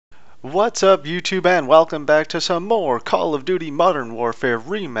What's up, YouTube, and welcome back to some more Call of Duty Modern Warfare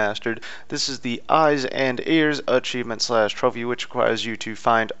Remastered. This is the Eyes and Ears achievement slash trophy, which requires you to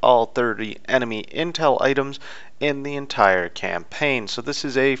find all 30 enemy intel items in the entire campaign. So this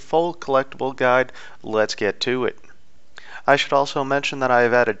is a full collectible guide. Let's get to it. I should also mention that I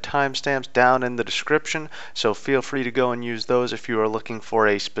have added timestamps down in the description, so feel free to go and use those if you are looking for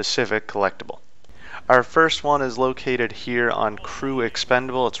a specific collectible. Our first one is located here on Crew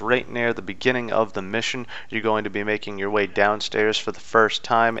Expendable. It's right near the beginning of the mission. You're going to be making your way downstairs for the first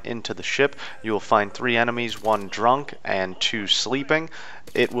time into the ship. You will find 3 enemies, 1 drunk and 2 sleeping.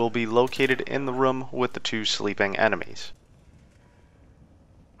 It will be located in the room with the 2 sleeping enemies.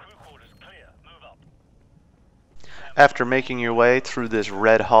 After making your way through this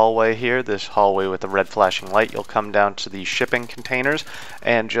red hallway here, this hallway with the red flashing light, you'll come down to the shipping containers,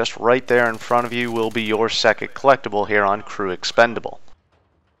 and just right there in front of you will be your second collectible here on Crew Expendable.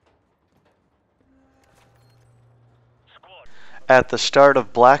 At the start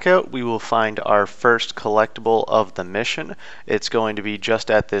of Blackout, we will find our first collectible of the mission. It's going to be just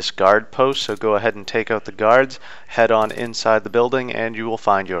at this guard post, so go ahead and take out the guards, head on inside the building, and you will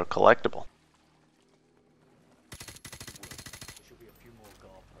find your collectible.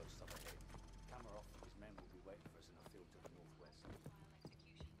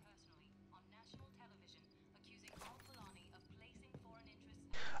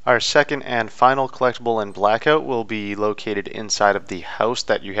 Our second and final collectible in Blackout will be located inside of the house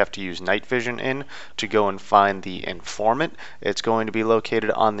that you have to use night vision in to go and find the informant. It's going to be located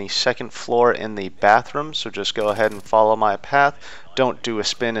on the 2nd floor in the bathroom, so just go ahead and follow my path. Don't do a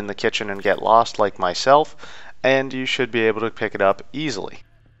spin in the kitchen and get lost like myself, and you should be able to pick it up easily.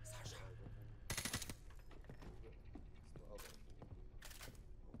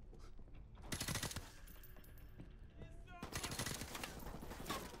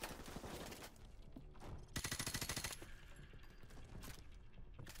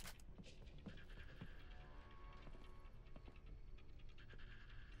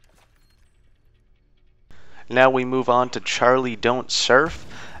 Now we move on to Charlie Don't Surf,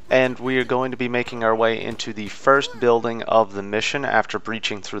 and we are going to be making our way into the first building of the mission. After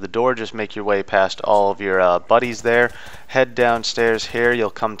breaching through the door, just make your way past all of your buddies there. Head downstairs here, you'll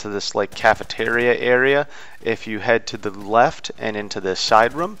come to this like cafeteria area. If you head to the left and into this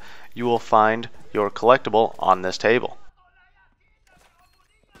side room, you will find your collectible on this table.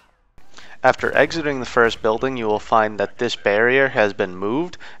 After exiting the first building, you will find that this barrier has been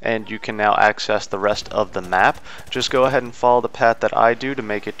moved and you can now access the rest of the map. Just go ahead and follow the path that I do to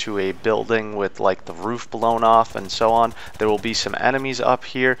make it to a building with like the roof blown off and so on. There will be some enemies up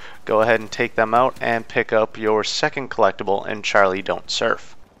here. Go ahead and take them out and pick up your second collectible in Charlie Don't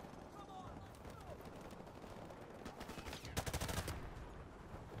Surf.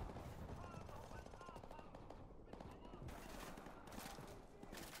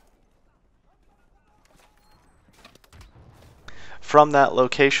 From that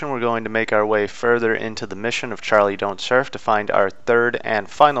location, we're going to make our way further into the mission of Charlie Don't Surf to find our third and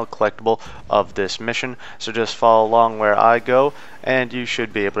final collectible of this mission. So just follow along where I go, and you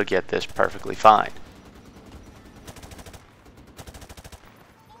should be able to get this perfectly fine.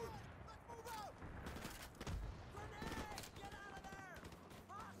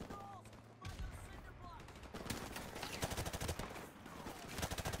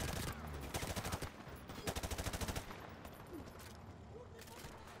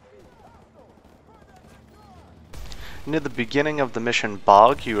 Near the beginning of the mission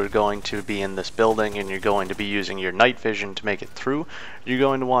Bog, you are going to be in this building and you're going to be using your night vision to make it through. You're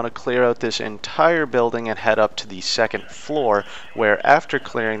going to want to clear out this entire building and head up to the 2nd floor, where after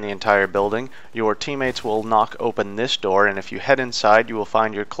clearing the entire building, your teammates will knock open this door, and if you head inside, you will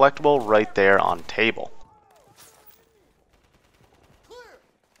find your collectible right there on table.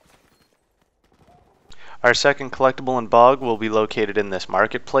 Our second collectible in Bog will be located in this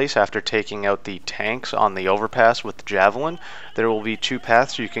marketplace. After taking out the tanks on the overpass with the javelin, there will be 2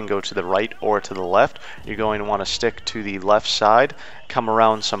 paths. You can go to the right or to the left. You're going to want to stick to the left side, come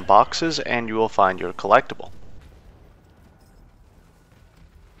around some boxes, and you will find your collectible.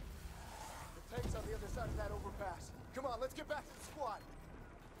 The tanks on the other side of that overpass. Come on, let's get back to the squad.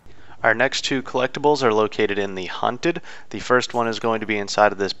 Our next 2 collectibles are located in the Hunted. The first one is going to be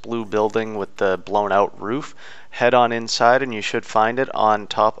inside of this blue building with the blown out roof. Head on inside and you should find it on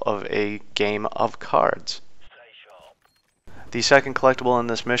top of a game of cards. The second collectible in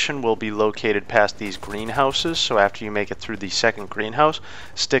this mission will be located past these greenhouses, so after you make it through the second greenhouse,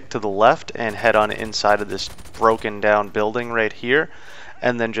 stick to the left and head on inside of this broken down building right here.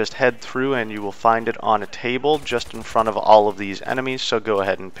 and then just head through and you will find it on a table just in front of all of these enemies, so go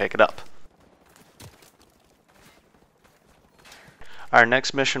ahead and pick it up. Our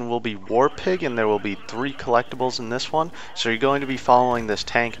next mission will be War Pig, and there will be 3 collectibles in this one. So you're going to be following this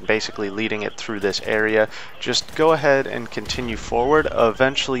tank and basically leading it through this area. Just go ahead and continue forward.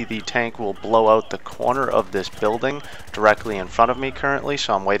 Eventually the tank will blow out the corner of this building directly in front of me currently,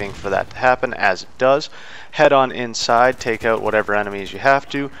 so I'm waiting for that to happen. As it does, head on inside, take out whatever enemies you have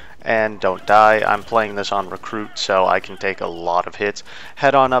to, and don't die. I'm playing this on recruit, so I can take a lot of hits.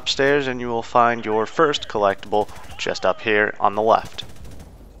 Head on upstairs and you will find your first collectible just up here on the left.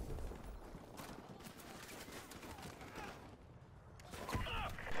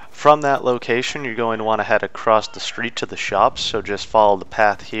 From that location, you're going to want to head across the street to the shops, so just follow the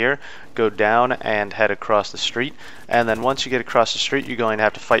path here, go down and head across the street, and then once you get across the street, you're going to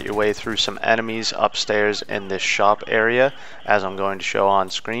have to fight your way through some enemies upstairs in this shop area, as I'm going to show on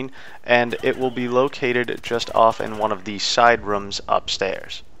screen, and it will be located just off in one of the side rooms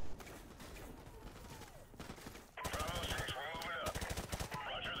upstairs.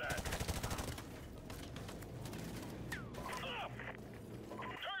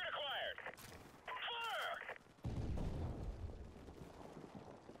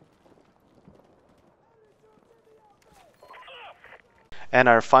 And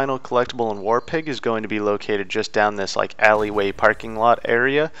our final collectible in War Pig is going to be located just down this like alleyway parking lot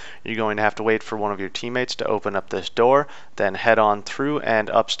area. You're going to have to wait for one of your teammates to open up this door, then head on through, and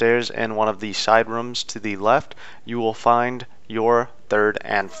upstairs in one of the side rooms to the left, you will find your third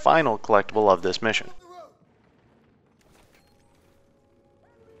and final collectible of this mission.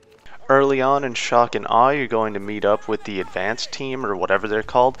 Early on in Shock and Awe, you're going to meet up with the advanced team, or whatever they're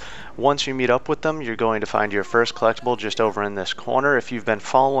called. Once you meet up with them, you're going to find your first collectible just over in this corner. If you've been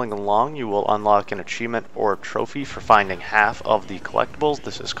following along, you will unlock an achievement or a trophy for finding half of the collectibles.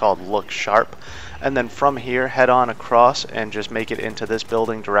 This is called Look Sharp. And then from here, head on across and just make it into this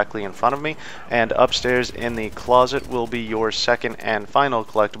building directly in front of me. And upstairs in the closet will be your second and final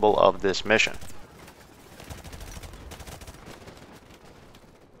collectible of this mission.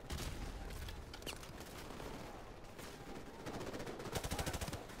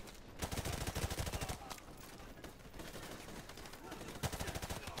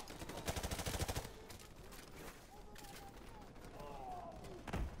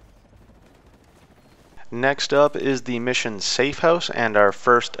 Next up is the mission Safehouse, and our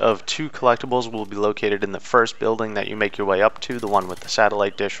first of 2 collectibles will be located in the first building that you make your way up to, the one with the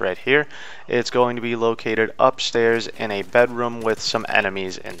satellite dish right here. It's going to be located upstairs in a bedroom with some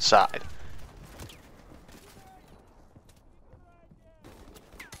enemies inside.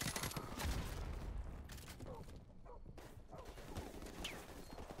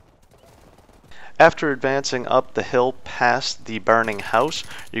 After advancing up the hill past the burning house,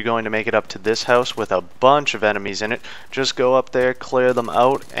 you're going to make it up to this house with a bunch of enemies in it. Just go up there, clear them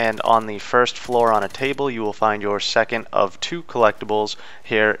out, and on the first floor on a table you will find your second of 2 collectibles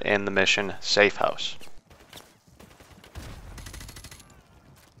here in the mission Safehouse.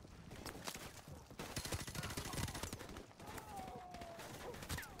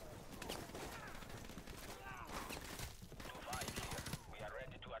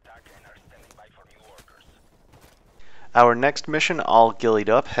 Our next mission, All Ghillied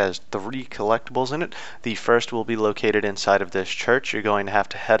Up, has 3 collectibles in it. The first will be located inside of this church. You're going to have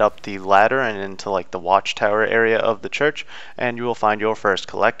to head up the ladder and into like the watchtower area of the church, and you will find your first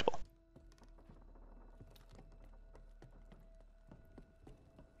collectible.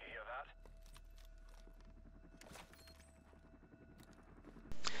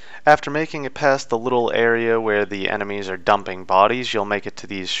 After making it past the little area where the enemies are dumping bodies, you'll make it to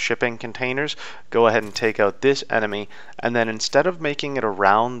these shipping containers. Go ahead and take out this enemy, and then instead of making it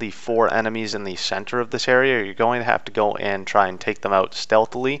around the 4 enemies in the center of this area, you're going to have to go and try and take them out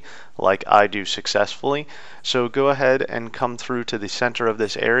stealthily, like I do successfully. So go ahead and come through to the center of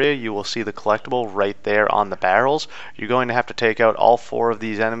this area. You will see the collectible right there on the barrels. You're going to have to take out all 4 of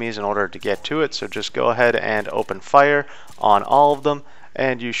these enemies in order to get to it, so just go ahead and open fire on all of them,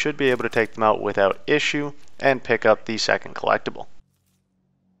 and you should be able to take them out without issue and pick up the second collectible.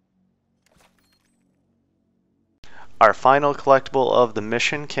 Our final collectible of the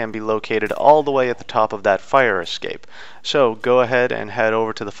mission can be located all the way at the top of that fire escape. So go ahead and head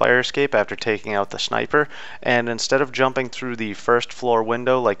over to the fire escape after taking out the sniper, and instead of jumping through the first floor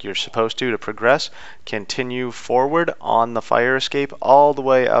window like you're supposed to progress, continue forward on the fire escape all the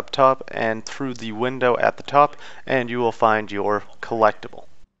way up top and through the window at the top, and you will find your collectible.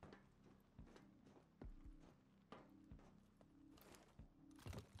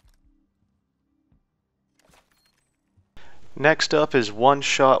 Next up is One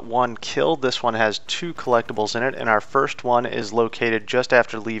Shot, One Kill. This one has 2 collectibles in it, and our first one is located just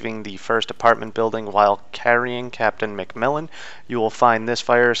after leaving the first apartment building while carrying Captain McMillan. You will find this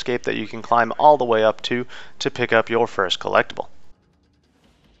fire escape that you can climb all the way up to pick up your first collectible.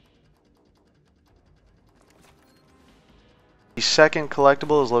 The second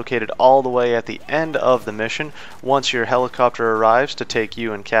collectible is located all the way at the end of the mission. Once your helicopter arrives to take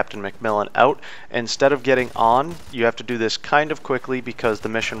you and Captain McMillan out, instead of getting on, you have to do this kind of quickly because the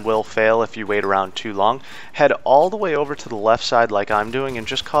mission will fail if you wait around too long. Head all the way over to the left side like I'm doing and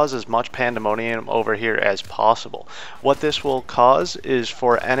just cause as much pandemonium over here as possible. What this will cause is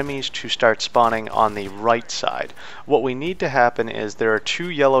for enemies to start spawning on the right side. What we need to happen is there are 2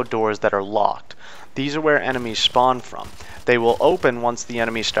 yellow doors that are locked. These are where enemies spawn from. They will open once the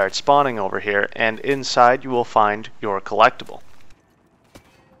enemies start spawning over here, and inside you will find your collectible.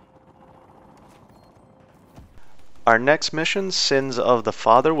 Our next mission, Sins of the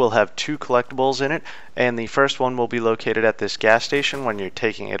Father, will have 2 collectibles in it, and the first one will be located at this gas station when you're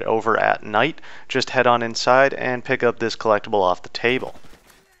taking it over at night. Just head on inside and pick up this collectible off the table.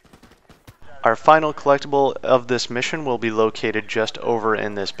 Our final collectible of this mission will be located just over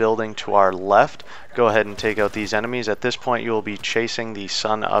in this building to our left. Go ahead and take out these enemies. At this point you will be chasing the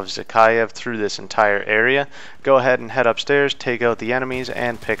son of Zakhaev through this entire area. Go ahead and head upstairs, take out the enemies,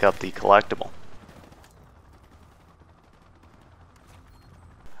 and pick up the collectible.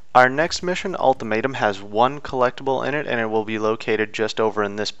 Our next mission, Ultimatum, has 1 collectible in it, and it will be located just over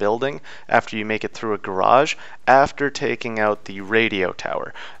in this building after you make it through a garage after taking out the radio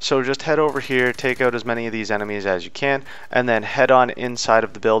tower. So just head over here, take out as many of these enemies as you can, and then head on inside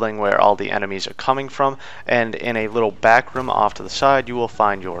of the building where all the enemies are coming from, and in a little back room off to the side you will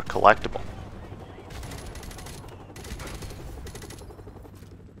find your collectible.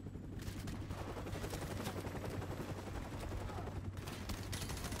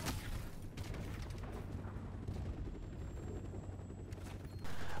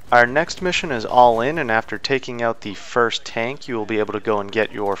 Our next mission is all in, and after taking out the first tank you will be able to go and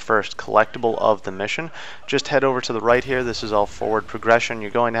get your first collectible of the mission. Just head over to the right here. This is all forward progression.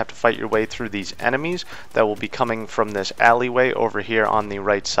 You're going to have to fight your way through these enemies that will be coming from this alleyway over here on the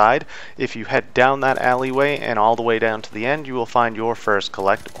right side. If you head down that alleyway and all the way down to the end, you will find your first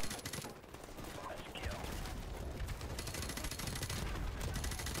collectible.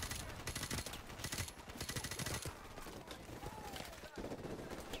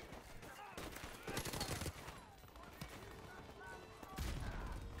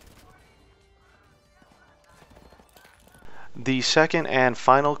 The second and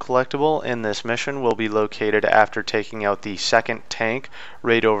final collectible in this mission will be located after taking out the second tank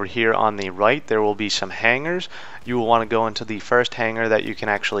right over here on the right. There will be some hangars. You will want to go into the first hangar that you can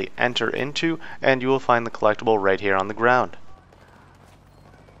actually enter into, and you will find the collectible right here on the ground.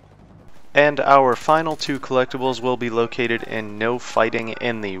 And our final 2 collectibles will be located in No Fighting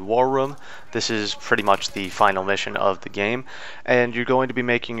in the War Room. This is pretty much the final mission of the game, and you're going to be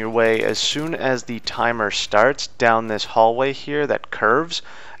making your way as soon as the timer starts down this hallway here that curves,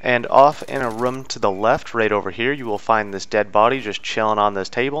 and off in a room to the left right over here you will find this dead body just chilling on this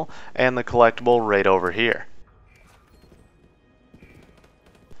table, and the collectible right over here.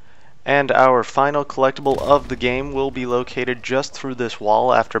 And our final collectible of the game will be located just through this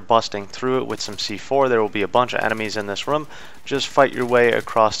wall. After busting through it with some C4, there will be a bunch of enemies in this room. Just fight your way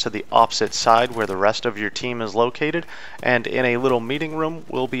across to the opposite side where the rest of your team is located, and in a little meeting room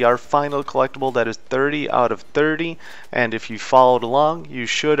will be our final collectible that is 30 out of 30, and if you followed along you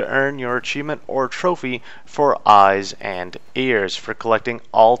should earn your achievement or trophy for Eyes and Ears for collecting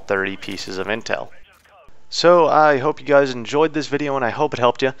all 30 pieces of intel. So I hope you guys enjoyed this video, and I hope it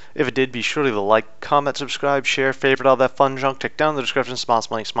helped you. If it did, be sure to leave a like, comment, subscribe, share, favorite, all that fun junk. Check down in the description, small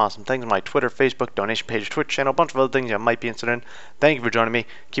links, some things, my Twitter, Facebook, donation page, Twitch channel, a bunch of other things you might be interested in. Thank you for joining me.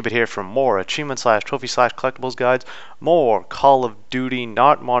 Keep it here for more achievement/trophy/collectibles guides, more Call of Duty,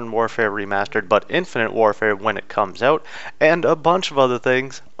 not Modern Warfare Remastered, but Infinite Warfare when it comes out, and a bunch of other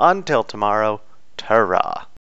things. Until tomorrow, ta-ra.